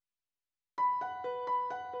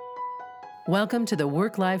Welcome to the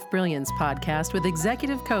Work-Life Brilliance podcast with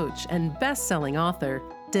executive coach and best-selling author,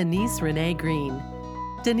 Denise Renee Green.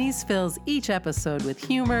 Denise fills each episode with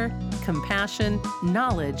humor, compassion,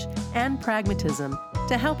 knowledge, and pragmatism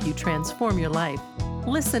to help you transform your life.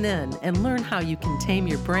 Listen in and learn how you can tame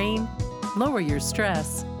your brain, lower your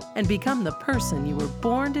stress, and become the person you were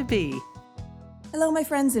born to be. Hello, my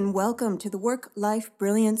friends, and welcome to the Work-Life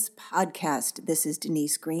Brilliance podcast. This is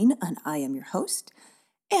Denise Green, and I am your host.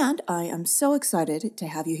 And I am so excited to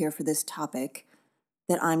have you here for this topic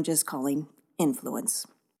that I'm just calling influence.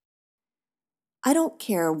 I don't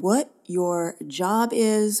care what your job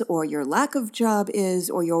is, or your lack of job is,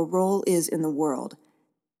 or your role is in the world.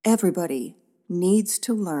 Everybody needs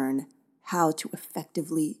to learn how to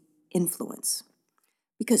effectively influence,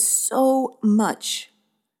 because so much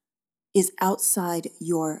is outside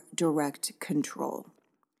your direct control.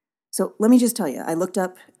 So let me just tell you, I looked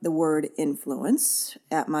up the word influence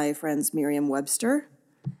at my friend's Merriam-Webster.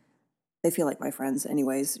 They feel like my friends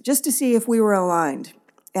anyways, just to see if we were aligned.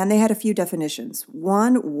 And they had a few definitions.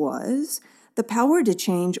 One was the power to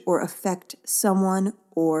change or affect someone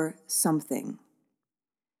or something.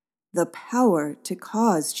 The power to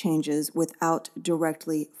cause changes without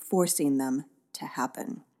directly forcing them to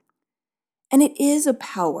happen. And it is a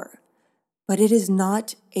power, but it is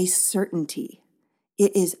not a certainty.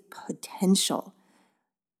 It is potential.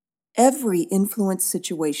 Every influence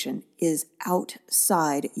situation is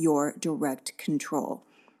outside your direct control,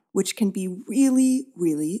 which can be really,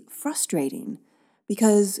 really frustrating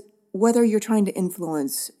because whether you're trying to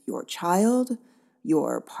influence your child,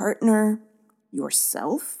 your partner,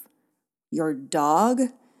 yourself, your dog,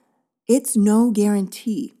 it's no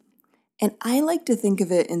guarantee. And I like to think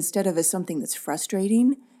of it, instead of as something that's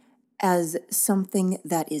frustrating, as something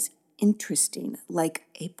that is interesting, like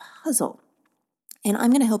a puzzle. And I'm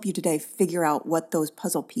going to help you today figure out what those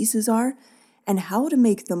puzzle pieces are and how to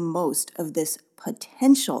make the most of this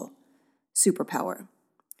potential superpower.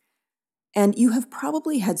 And you have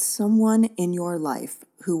probably had someone in your life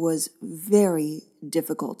who was very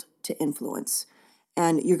difficult to influence.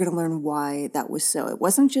 And you're going to learn why that was so. It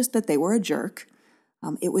wasn't just that they were a jerk.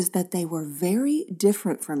 It was that they were very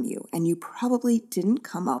different from you, and you probably didn't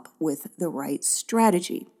come up with the right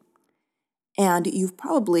strategy. And you've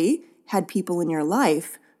probably had people in your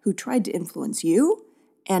life who tried to influence you,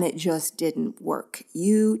 and it just didn't work.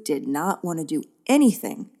 You did not want to do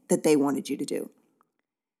anything that they wanted you to do.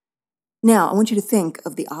 Now, I want you to think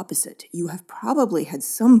of the opposite. You have probably had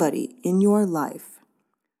somebody in your life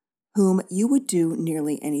whom you would do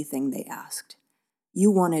nearly anything they asked.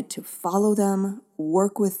 You wanted to follow them,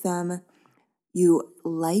 work with them. You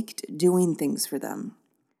liked doing things for them.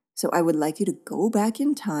 So I would like you to go back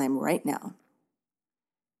in time right now.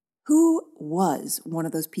 Who was one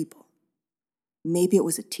of those people? Maybe it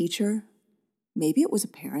was a teacher. Maybe it was a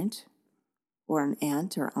parent or an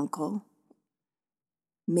aunt or uncle.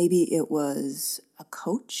 Maybe it was a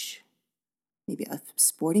coach, maybe a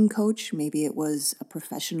sporting coach. Maybe it was a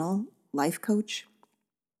professional life coach.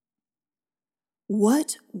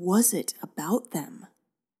 What was it about them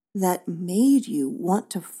that made you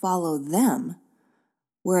want to follow them,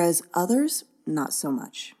 whereas others, not so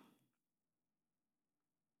much?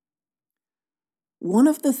 One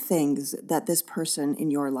of the things that this person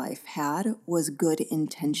in your life had was good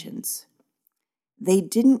intentions. They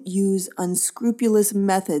didn't use unscrupulous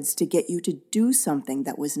methods to get you to do something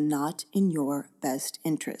that was not in your best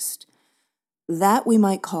interest. That we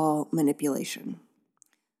might call manipulation.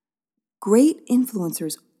 Great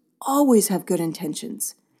influencers always have good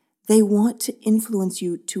intentions. They want to influence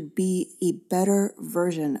you to be a better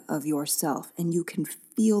version of yourself, and you can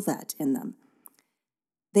feel that in them.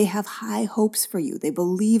 They have high hopes for you. They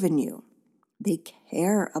believe in you. They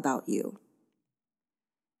care about you.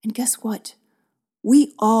 And guess what?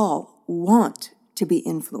 We all want to be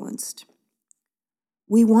influenced.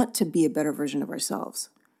 We want to be a better version of ourselves.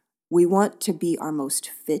 We want to be our most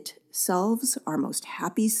fit selves, our most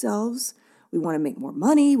happy selves. We want to make more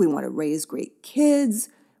money. We want to raise great kids.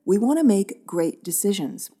 We want to make great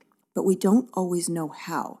decisions, but we don't always know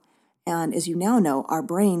how. And as you now know, our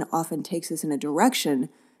brain often takes us in a direction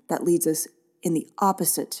that leads us in the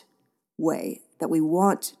opposite way that we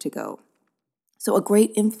want to go. So a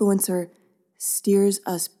great influencer steers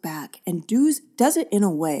us back and does it in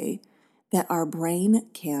a way that our brain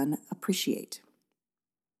can appreciate.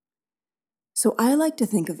 So I like to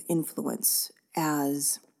think of influence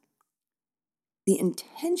as the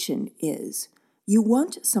intention is you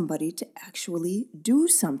want somebody to actually do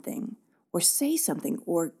something or say something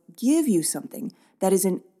or give you something that is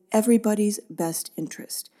in everybody's best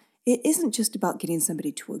interest. It isn't just about getting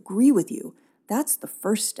somebody to agree with you. That's the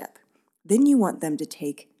first step. then you want them to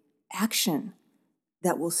take action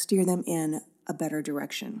that will steer them in a better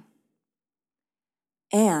direction.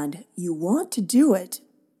 And you want to do it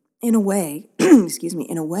in a way,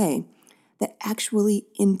 in a way that actually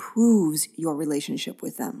improves your relationship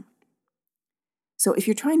with them. So if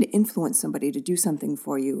you're trying to influence somebody to do something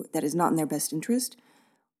for you that is not in their best interest,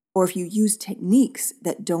 or if you use techniques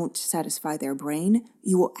that don't satisfy their brain,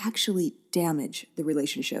 you will actually damage the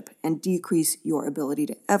relationship and decrease your ability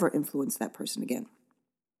to ever influence that person again.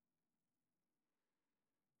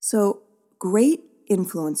 So great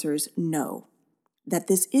influencers know that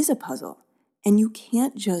this is a puzzle, and you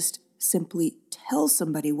can't just simply tell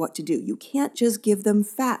somebody what to do. You can't just give them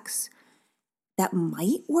facts. That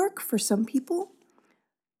might work for some people,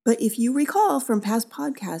 but if you recall from past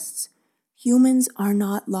podcasts, humans are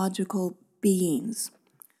not logical beings.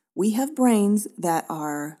 We have brains that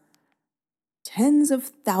are tens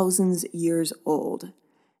of thousands years old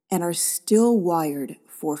and are still wired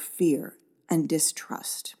for fear and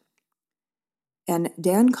distrust. And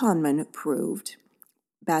Dan Kahneman proved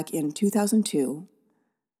back in 2002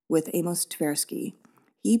 with Amos Tversky,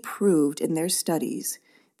 he proved in their studies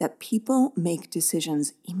that people make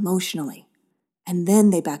decisions emotionally, and then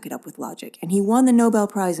they back it up with logic. And he won the Nobel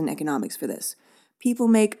Prize in economics for this. People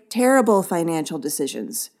make terrible financial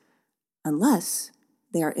decisions unless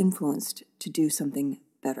they are influenced to do something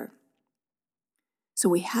better. So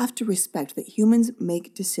we have to respect that humans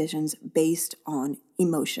make decisions based on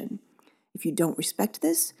emotion. If you don't respect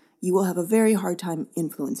this, you will have a very hard time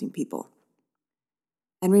influencing people.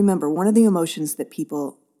 And remember, one of the emotions that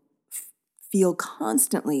people feel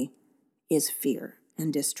constantly is fear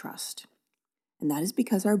and distrust. And that is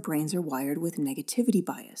because our brains are wired with negativity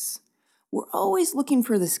bias. We're always looking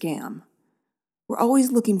for the scam. We're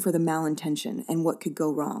always looking for the malintention and what could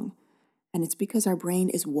go wrong. And it's because our brain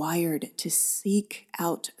is wired to seek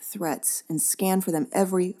out threats and scan for them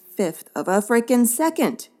every fifth of a freaking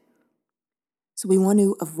second. So we want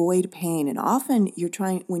to avoid pain. And often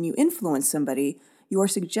when you influence somebody, you are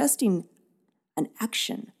suggesting an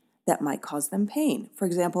action that might cause them pain. For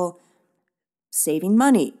example, saving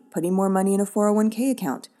money, putting more money in a 401k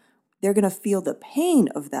account. They're going to feel the pain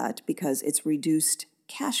of that because it's reduced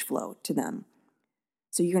cash flow to them.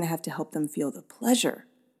 So you're going to have to help them feel the pleasure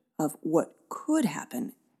of what could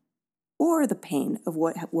happen or the pain of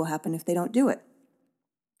what will happen if they don't do it.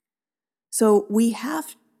 So we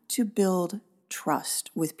have to build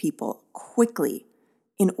trust with people quickly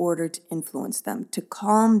in order to influence them, to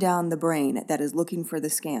calm down the brain that is looking for the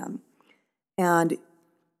scam. And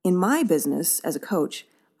in my business as a coach,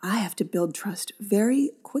 I have to build trust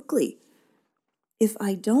very quickly. If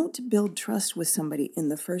I don't build trust with somebody in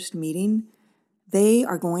the first meeting, they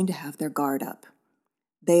are going to have their guard up.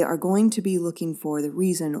 They are going to be looking for the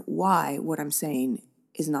reason why what I'm saying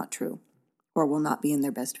is not true or will not be in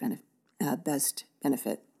their best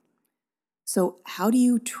benefit. So how do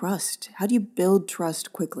you trust? How do you build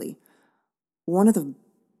trust quickly? One of the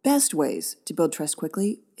best ways to build trust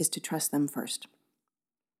quickly is to trust them first.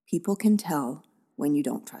 People can tell when you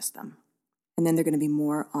don't trust them, and then they're going to be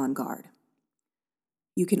more on guard.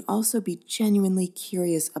 You can also be genuinely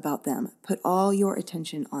curious about them. Put all your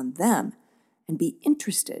attention on them and be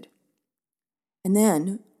interested. And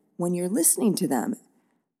then, when you're listening to them,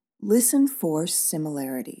 listen for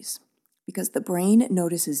similarities, because the brain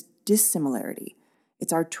notices dissimilarity.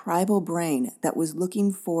 It's our tribal brain that was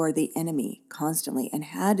looking for the enemy constantly and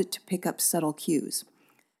had to pick up subtle cues.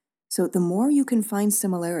 So the more you can find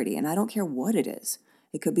similarity, and I don't care what it is,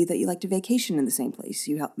 it could be that you like to vacation in the same place,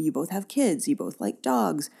 you both have kids, you both like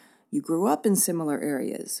dogs, you grew up in similar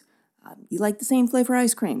areas, you like the same flavor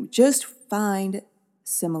ice cream. Just find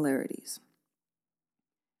similarities.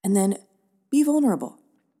 And then be vulnerable.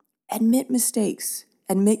 Admit mistakes.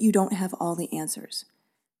 Admit you don't have all the answers.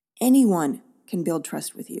 Anyone can build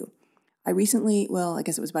trust with you. I recently, I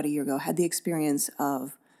guess it was about a year ago, had the experience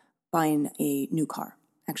of buying a new car,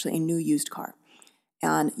 actually a new used car.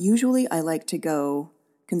 And usually I like to go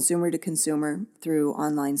consumer to consumer through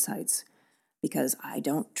online sites because I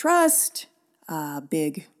don't trust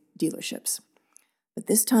big dealerships. But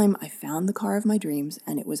this time I found the car of my dreams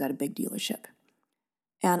and it was at a big dealership.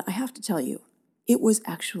 And I have to tell you, it was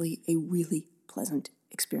actually a really pleasant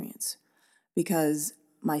experience because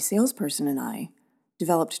my salesperson and I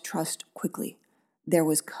developed trust quickly. There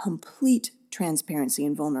was complete transparency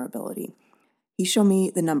and vulnerability. He showed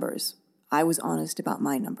me the numbers. I was honest about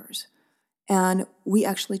my numbers. And we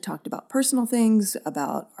actually talked about personal things,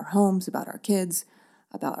 about our homes, about our kids,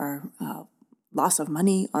 about our loss of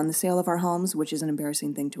money on the sale of our homes, which is an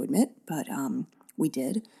embarrassing thing to admit, but we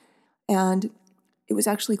did. And it was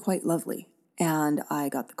actually quite lovely. and I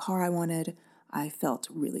got the car I wanted. I felt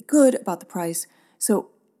really good about the price.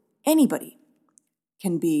 So anybody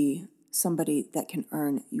can be somebody that can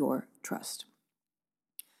earn your trust.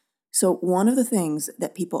 So one of the things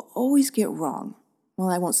that people always get wrong, well,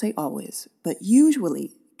 I won't say always, but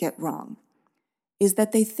usually get wrong, is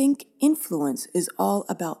that they think influence is all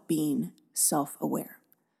about being self-aware.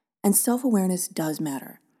 And self-awareness does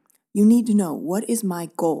matter. You need to know, what is my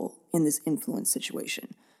goal in this influence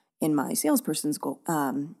situation? In my salesperson's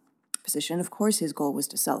position, of course, his goal was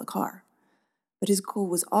to sell a car. But his goal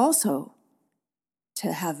was also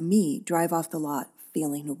to have me drive off the lot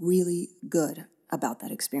feeling really good about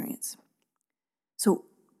that experience. So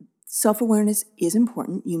self-awareness is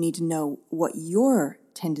important. You need to know what your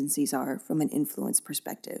tendencies are from an influence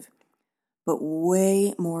perspective. But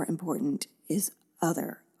way more important is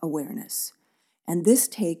other awareness. And this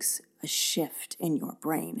takes a shift in your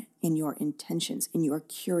brain, in your intentions, in your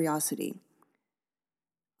curiosity.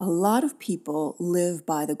 A lot of people live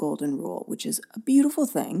by the golden rule, which is a beautiful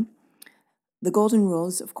thing. The golden rule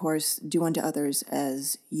is, of course, do unto others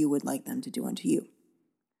as you would like them to do unto you.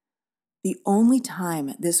 The only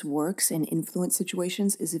time this works in influence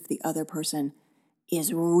situations is if the other person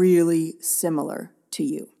is really similar to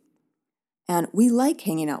you. And we like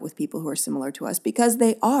hanging out with people who are similar to us because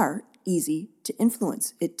they are easy to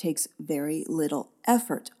influence. It takes very little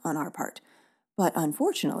effort on our part. But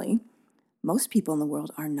unfortunately, most people in the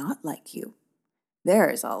world are not like you.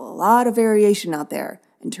 There's a lot of variation out there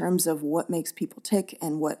in terms of what makes people tick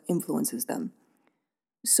and what influences them.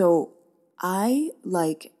 So I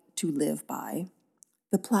like to live by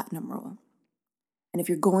the platinum rule. And if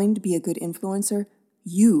you're going to be a good influencer,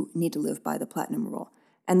 you need to live by the platinum rule.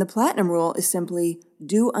 And the platinum rule is simply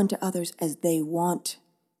do unto others as they want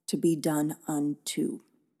to be done unto.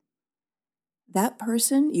 That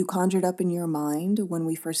person you conjured up in your mind when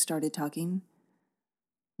we first started talking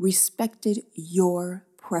respected your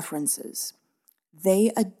preferences.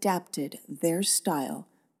 They adapted their style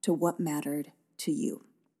to what mattered to you.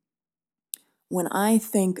 When I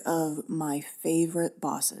think of my favorite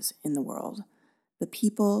bosses in the world, the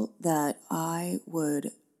people that I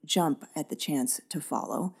would jump at the chance to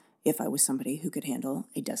follow if I was somebody who could handle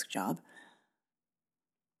a desk job,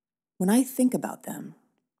 when I think about them,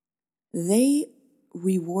 they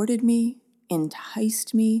rewarded me,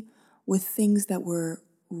 enticed me with things that were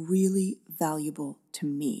really valuable to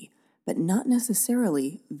me, but not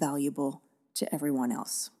necessarily valuable to everyone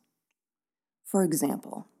else. For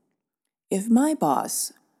example, if my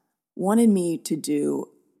boss wanted me to do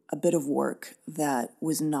a bit of work that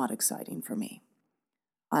was not exciting for me,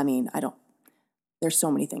 there's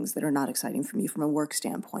so many things that are not exciting for me from a work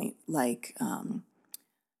standpoint, like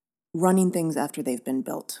running things after they've been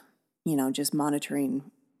built, just monitoring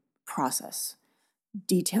process,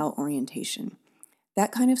 detail orientation.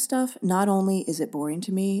 That kind of stuff, not only is it boring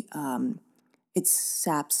to me, it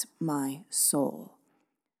saps my soul.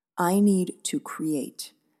 I need to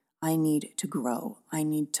create. I need to grow. I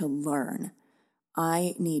need to learn.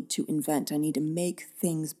 I need to invent. I need to make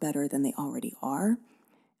things better than they already are.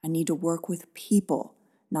 I need to work with people,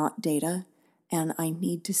 not data, and I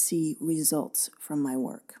need to see results from my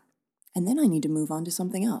work. And then I need to move on to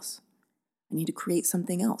something else. I need to create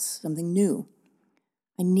something else, something new.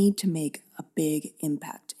 I need to make a big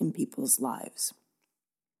impact in people's lives.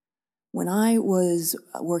 When I was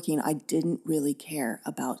working, I didn't really care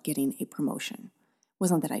about getting a promotion. It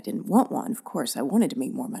wasn't that I didn't want one. Of course, I wanted to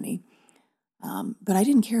make more money, but I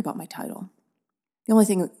didn't care about my title. The only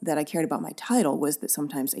thing that I cared about my title was that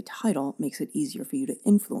sometimes a title makes it easier for you to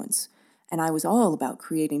influence, and I was all about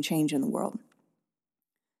creating change in the world.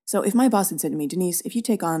 So if my boss had said to me, Denise, if you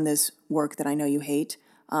take on this work that I know you hate,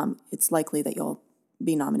 it's likely that you'll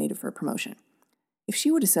be nominated for a promotion. If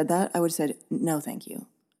she would have said that, I would have said, no, thank you.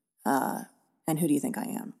 And who do you think I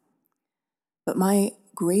am? But my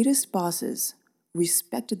greatest bosses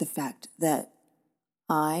respected the fact that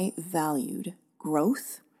I valued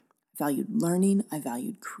growth, valued learning, I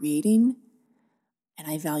valued creating, and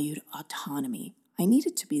I valued autonomy. I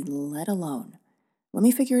needed to be let alone. Let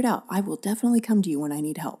me figure it out. I will definitely come to you when I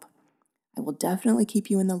need help. I will definitely keep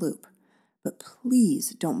you in the loop. But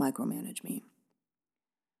please don't micromanage me.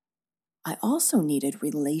 I also needed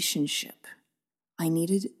relationship. I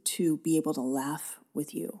needed to be able to laugh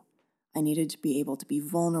with you. I needed to be able to be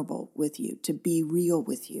vulnerable with you, to be real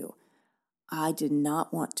with you. I did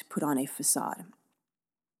not want to put on a facade.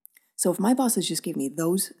 So if my bosses just gave me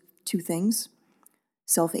those two things,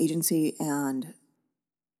 self-agency and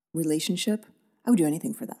relationship, I would do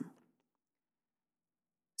anything for them.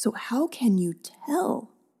 So how can you tell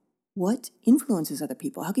what influences other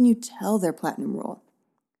people? How can you tell their platinum rule?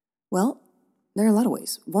 Well, There are a lot of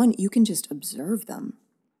ways. One, you can just observe them.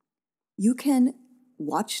 You can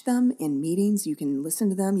watch them in meetings. You can listen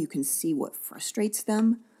to them. You can see what frustrates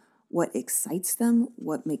them, what excites them,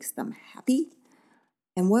 what makes them happy,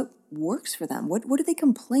 and what works for them. What do they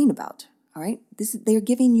complain about? All right. They're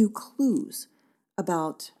giving you clues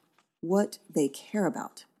about what they care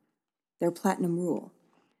about, their platinum rule.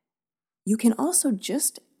 You can also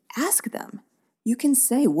just ask them. You can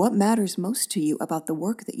say what matters most to you about the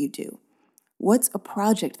work that you do. What's a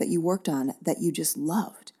project that you worked on that you just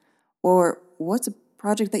loved? Or what's a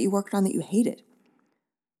project that you worked on that you hated?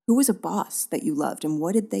 Who was a boss that you loved and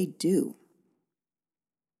what did they do?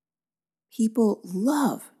 People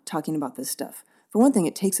love talking about this stuff. For one thing,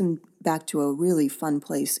 it takes them back to a really fun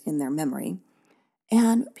place in their memory.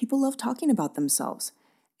 And people love talking about themselves.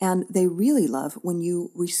 And they really love when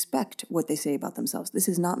you respect what they say about themselves. This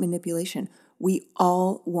is not manipulation. We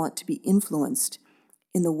all want to be influenced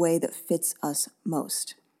in the way that fits us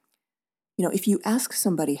most. If you ask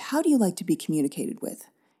somebody, how do you like to be communicated with?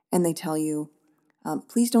 And they tell you,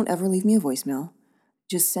 please don't ever leave me a voicemail.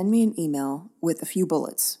 Just send me an email with a few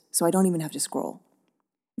bullets so I don't even have to scroll.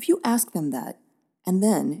 If you ask them that, and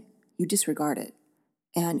then you disregard it,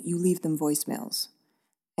 and you leave them voicemails,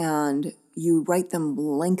 and you write them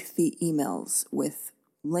lengthy emails with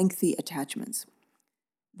lengthy attachments,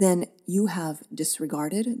 then you have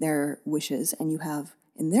disregarded their wishes and you have,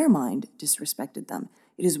 in their mind, disrespected them.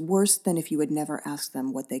 It is worse than if you had never asked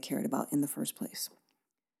them what they cared about in the first place.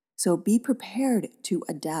 So be prepared to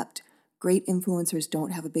adapt. Great influencers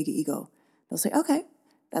don't have a big ego. They'll say, okay,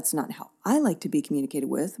 that's not how I like to be communicated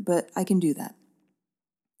with, but I can do that.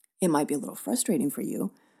 It might be a little frustrating for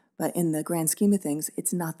you, but in the grand scheme of things,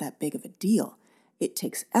 it's not that big of a deal. It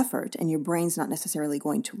takes effort, and your brain's not necessarily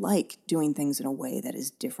going to like doing things in a way that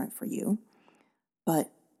is different for you,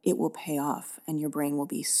 but it will pay off, and your brain will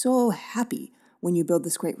be so happy when you build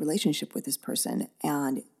this great relationship with this person,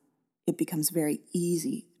 and it becomes very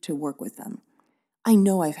easy to work with them. I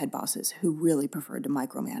know I've had bosses who really preferred to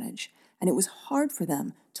micromanage, and it was hard for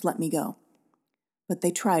them to let me go. But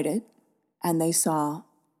they tried it, and they saw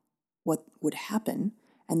what would happen,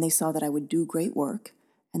 and they saw that I would do great work,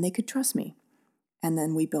 and they could trust me. And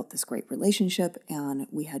then we built this great relationship, and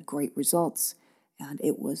we had great results, and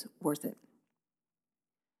it was worth it.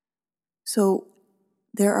 So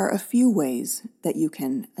there are a few ways that you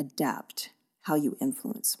can adapt how you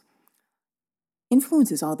influence.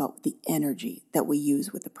 Influence is all about the energy that we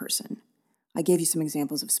use with the person. I gave you some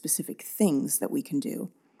examples of specific things that we can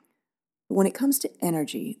do. But when it comes to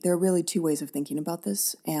energy, there are really two ways of thinking about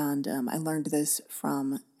this, and I learned this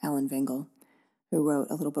from Alan Vengel, who wrote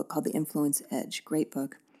a little book called The Influence Edge, great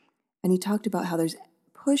book. And he talked about how there's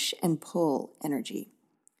push and pull energy.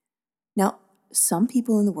 Now, some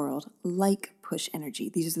people in the world like push energy.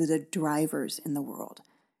 These are the drivers in the world.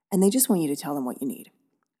 And they just want you to tell them what you need.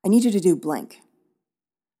 I need you to do blank.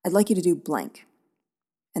 I'd like you to do blank.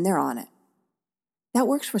 And they're on it. That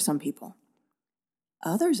works for some people.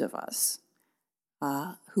 Others of us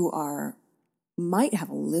who might have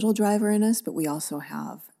a little driver in us, but we also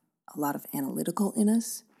have a lot of analytical in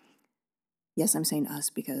us. Yes, I'm saying us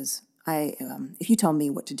because if you tell me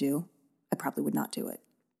what to do, I probably would not do it.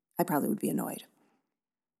 I probably would be annoyed.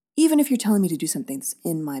 Even if you're telling me to do something that's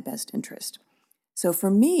in my best interest. So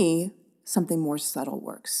for me, something more subtle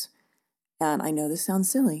works. And I know this sounds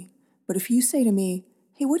silly, but if you say to me,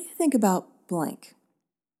 hey, what do you think about blank?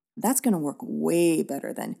 That's going to work way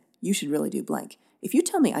better than you should really do blank. If you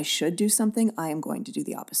tell me I should do something, I am going to do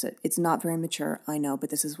the opposite. It's not very mature, I know,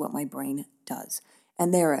 but this is what my brain does.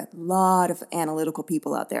 And there are a lot of analytical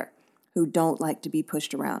people out there who don't like to be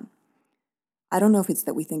pushed around. I don't know if it's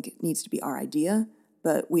that we think it needs to be our idea,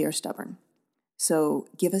 but we are stubborn. So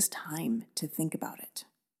give us time to think about it,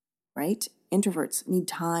 right? Introverts need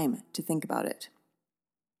time to think about it.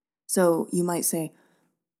 So you might say,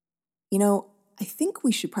 I think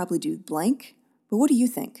we should probably do blank, but what do you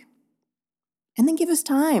think? And then give us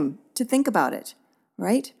time to think about it,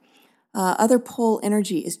 right? Other pull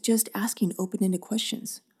energy is just asking open-ended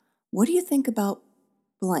questions. What do you think about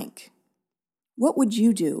blank? What would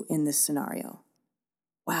you do in this scenario?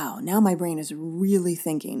 Wow, now my brain is really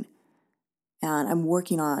thinking, and I'm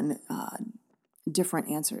working on different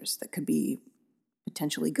answers that could be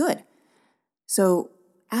potentially good. So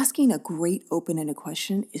asking a great open-ended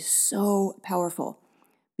question is so powerful.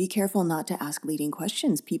 Be careful not to ask leading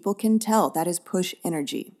questions. People can tell. That is push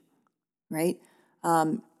energy, right?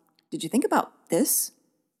 Did you think about this?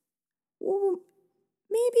 Well,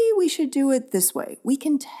 maybe we should do it this way. We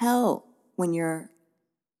can tell when you're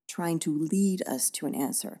trying to lead us to an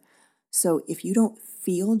answer. So if you don't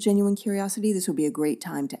feel genuine curiosity, this would be a great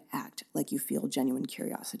time to act. like you feel genuine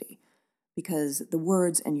curiosity, because the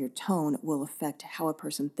words and your tone will affect how a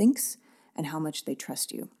person thinks and how much they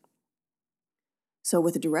trust you. So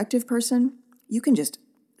with a directive person, you can just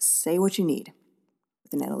say what you need.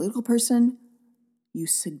 With an analytical person, you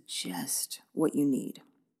suggest what you need.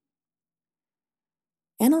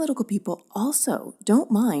 Analytical people also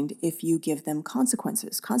don't mind if you give them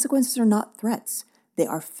consequences. Consequences are not threats. They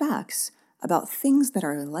are facts about things that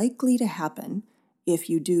are likely to happen if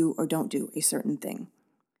you do or don't do a certain thing.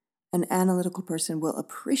 An analytical person will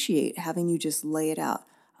appreciate having you just lay it out.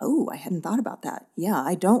 Oh, I hadn't thought about that. Yeah,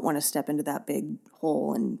 I don't want to step into that big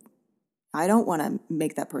hole, and I don't want to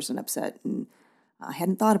make that person upset, and I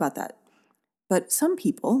hadn't thought about that. But some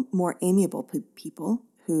people, more amiable people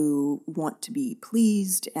who want to be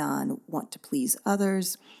pleased and want to please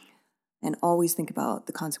others and always think about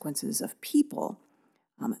the consequences of people,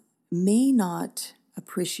 may not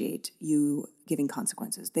appreciate you giving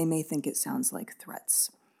consequences. They may think it sounds like threats.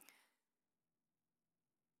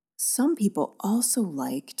 Some people also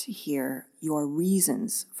like to hear your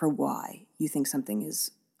reasons for why you think something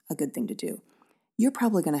is a good thing to do. You're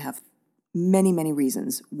probably going to have many, many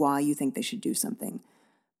reasons why you think they should do something,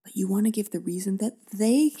 but you want to give the reason that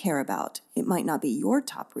they care about. It might not be your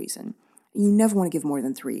top reason. You never want to give more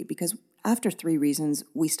than 3, because after 3 reasons,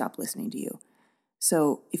 we stop listening to you.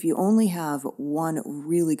 So if you only have one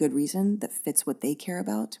really good reason that fits what they care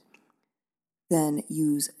about, then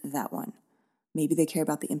use that one. Maybe they care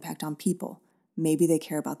about the impact on people. Maybe they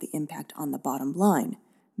care about the impact on the bottom line.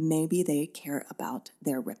 Maybe they care about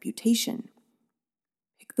their reputation.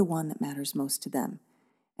 Pick the one that matters most to them.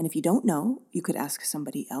 And if you don't know, you could ask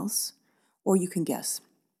somebody else, or you can guess.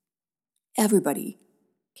 Everybody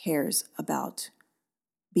cares about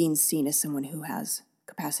being seen as someone who has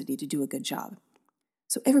capacity to do a good job.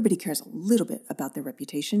 So everybody cares a little bit about their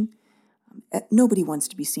reputation. Nobody wants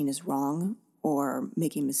to be seen as wrong or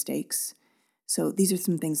making mistakes. So these are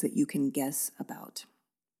some things that you can guess about.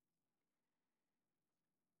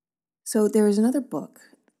 So there is another book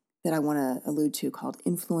that I want to allude to called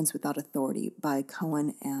Influence Without Authority by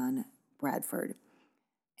Cohen and Bradford.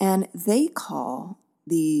 And they call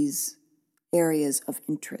these areas of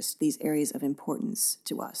interest, these areas of importance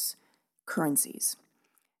to us, currencies.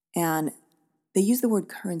 And they use the word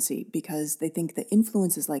currency because they think that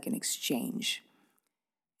influence is like an exchange.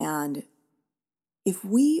 And if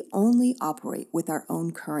we only operate with our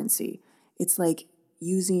own currency, it's like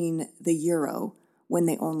using the euro when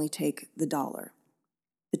they only take the dollar.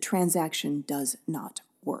 The transaction does not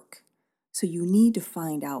work. So you need to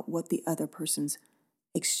find out what the other person's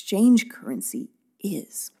exchange currency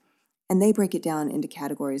is. And they break it down into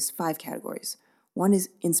categories, 5 categories. One is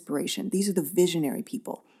inspiration. These are the visionary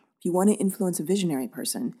people. If you want to influence a visionary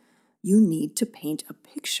person, you need to paint a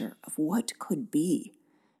picture of what could be.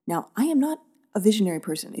 Now, I am not a visionary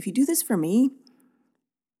person. If you do this for me,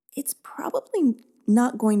 it's probably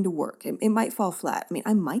not going to work. It might fall flat. I mean,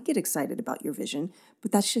 I might get excited about your vision,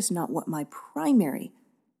 but that's just not what my primary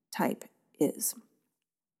type is.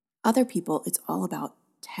 Other people, it's all about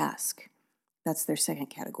task. That's their second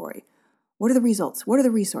category. What are the results? What are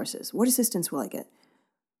the resources? What assistance will I get?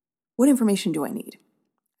 What information do I need?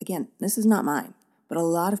 Again, this is not mine, but a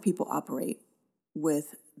lot of people operate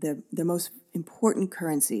with their most important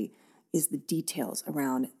currency is the details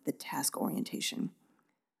around the task orientation.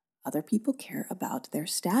 Other people care about their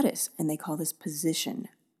status, and they call this position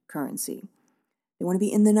currency. They want to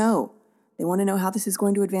be in the know. They want to know how this is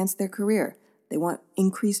going to advance their career. They want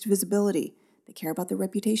increased visibility. They care about their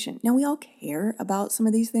reputation. Now, we all care about some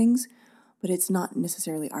of these things, but it's not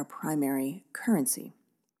necessarily our primary currency.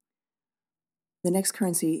 The next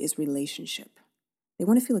currency is relationship. They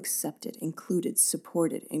want to feel accepted, included,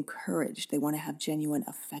 supported, encouraged. They want to have genuine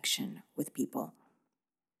affection with people.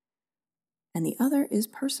 And the other is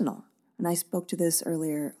personal. And I spoke to this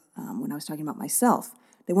earlier when I was talking about myself.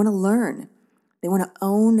 They want to learn. They want to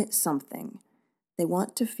own something. They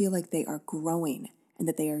want to feel like they are growing and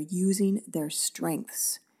that they are using their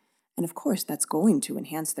strengths. And of course, that's going to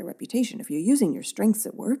enhance their reputation. If you're using your strengths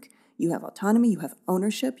at work, you have autonomy, you have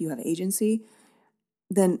ownership, you have agency,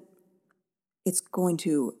 then it's going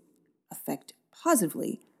to affect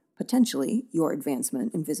positively, potentially, your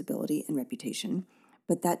advancement in visibility and reputation.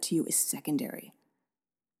 But that to you is secondary.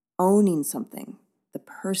 Owning something, the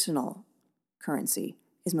personal currency,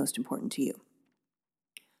 is most important to you.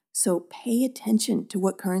 So pay attention to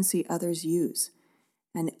what currency others use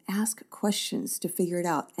and ask questions to figure it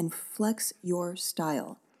out and flex your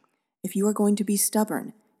style. If you are going to be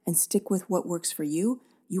stubborn and stick with what works for you,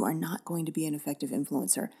 you are not going to be an effective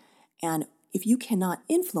influencer. And if you cannot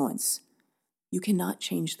influence, you cannot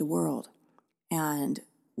change the world. And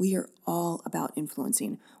We are all about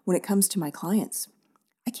influencing. When it comes to my clients,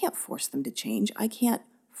 I can't force them to change. I can't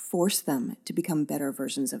force them to become better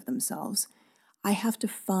versions of themselves. I have to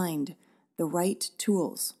find the right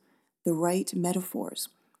tools, the right metaphors.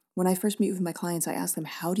 When I first meet with my clients, I ask them,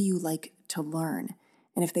 how do you like to learn?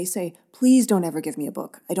 And if they say, please don't ever give me a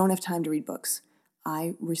book, I don't have time to read books,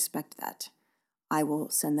 I respect that. I will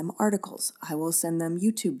send them articles. I will send them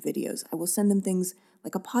YouTube videos. I will send them things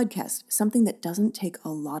like a podcast, something that doesn't take a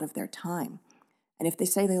lot of their time. And if they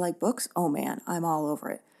say they like books, oh man, I'm all over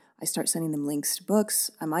it. I start sending them links to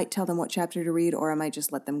books. I might tell them what chapter to read, or I might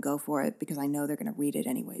just let them go for it because I know they're going to read it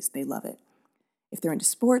anyways. They love it. If they're into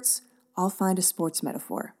sports, I'll find a sports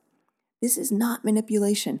metaphor. This is not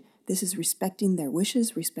manipulation. This is respecting their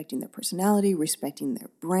wishes, respecting their personality, respecting their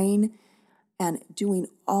brain, and doing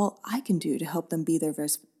all I can do to help them be their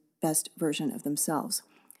best version of themselves,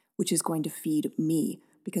 which is going to feed me.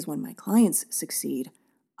 Because when my clients succeed,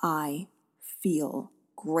 I feel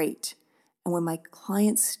great. And when my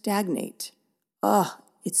clients stagnate,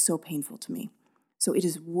 it's so painful to me. So it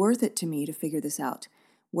is worth it to me to figure this out,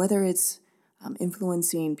 whether it's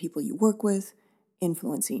influencing people you work with,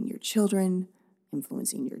 influencing your children,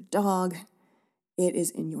 influencing your dog. It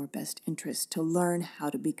is in your best interest to learn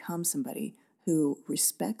how to become somebody who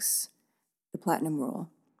respects the Platinum Rule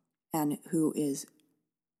and who is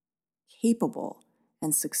capable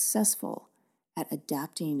and successful at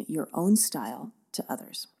adapting your own style to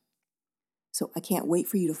others. So I can't wait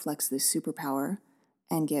for you to flex this superpower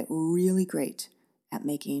and get really great at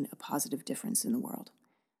making a positive difference in the world.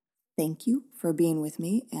 Thank you for being with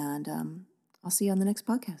me, and I'll see you on the next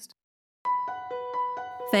podcast.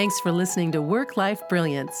 Thanks for listening to Work-Life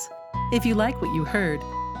Brilliance. If you like what you heard,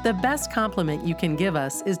 the best compliment you can give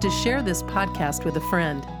us is to share this podcast with a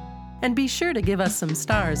friend. And be sure to give us some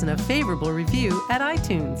stars and a favorable review at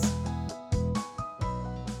iTunes.